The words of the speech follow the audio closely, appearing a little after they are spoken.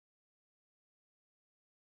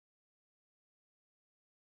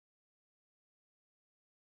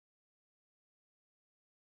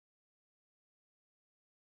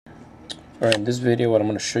Alright, in this video what I'm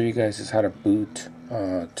going to show you guys is how to boot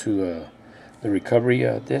to the recovery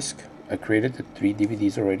disk. I created the 3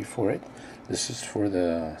 DVDs already for it. This is for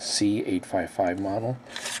the C855 model.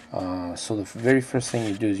 So the very first thing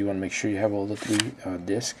you do is you want to make sure you have all the 3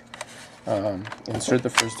 discs. Insert the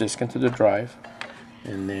first disk into the drive,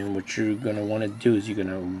 and then what you're going to want to do is you're going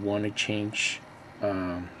to want to change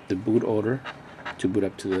the boot order to boot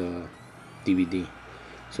up to the DVD.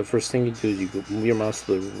 So first thing you do is you go move your mouse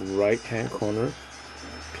to the right hand corner,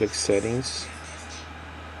 click settings,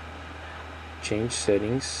 change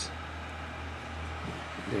settings,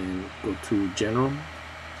 then go to general.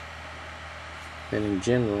 Then in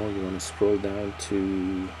general you want to scroll down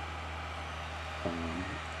to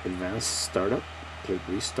advanced startup, click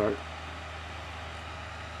restart.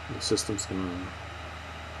 The system's gonna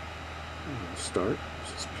start,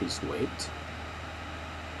 just please wait.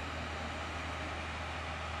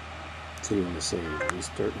 So you want to say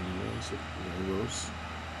restart anyways,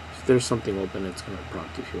 if there's something open, it's going to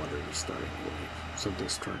prompt if you want to restart anyway, if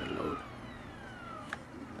something's trying to load.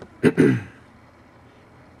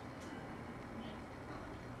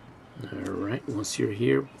 Alright, once you're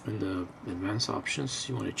here in the advanced options,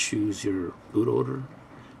 you want to choose your boot order.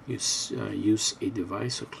 Use a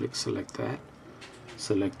device, so click select that.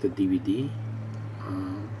 Select the DVD.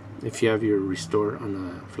 If you have your restore on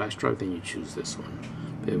a flash drive, then you choose this one.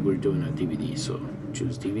 But we're doing a DVD, so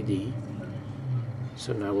choose DVD.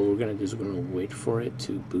 So now what we're going to do is we're going to wait for it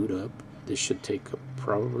to boot up. This should take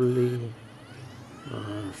probably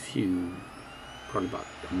probably about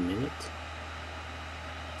a minute.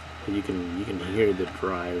 But you can hear the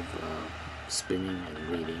drive spinning and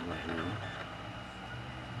reading right now.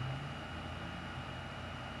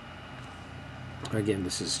 Again,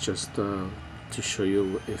 this is just to show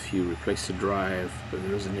you if you replace the drive, but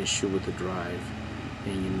there's an issue with the drive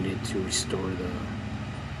and you need to restore the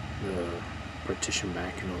partition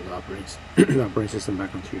back and all the operating system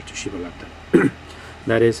back onto your Toshiba laptop.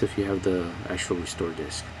 That is if you have the actual restore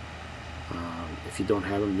disk. If you don't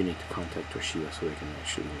have them, you need to contact Toshiba so they can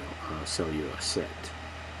actually sell you a set.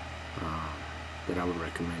 But I would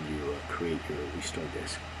recommend you create your restore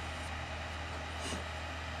disk.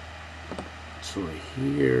 So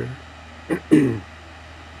here we're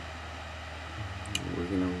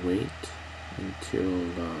gonna wait until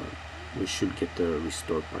we should get the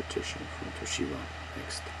restore partition from Toshiba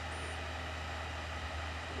next.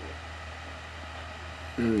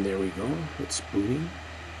 And there we go, it's booting.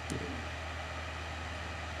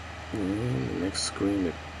 And the next screen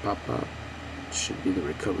that pop up should be the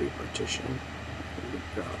recovery partition with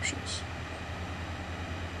your options.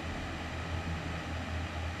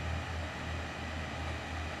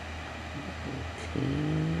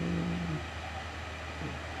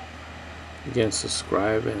 Again,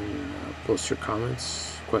 subscribe and post your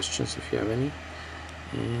comments, questions if you have any.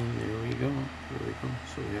 And there we go.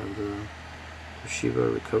 So we have the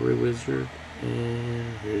Toshiba recovery wizard,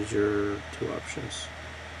 and here's your 2 options.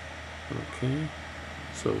 Okay,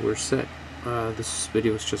 so we're set. This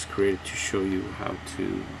video was just created to show you how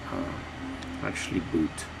to actually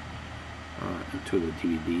boot into the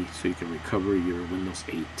DVD so you can recover your Windows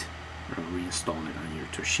 8 or reinstall it on your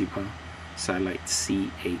Toshiba Satellite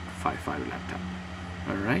C855 laptop.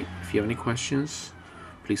 Alright, if you have any questions,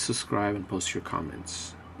 please subscribe and post your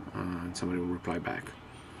comments, and somebody will reply back.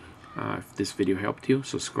 If this video helped you,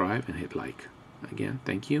 subscribe and hit like. Again,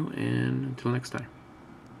 thank you, and until next time.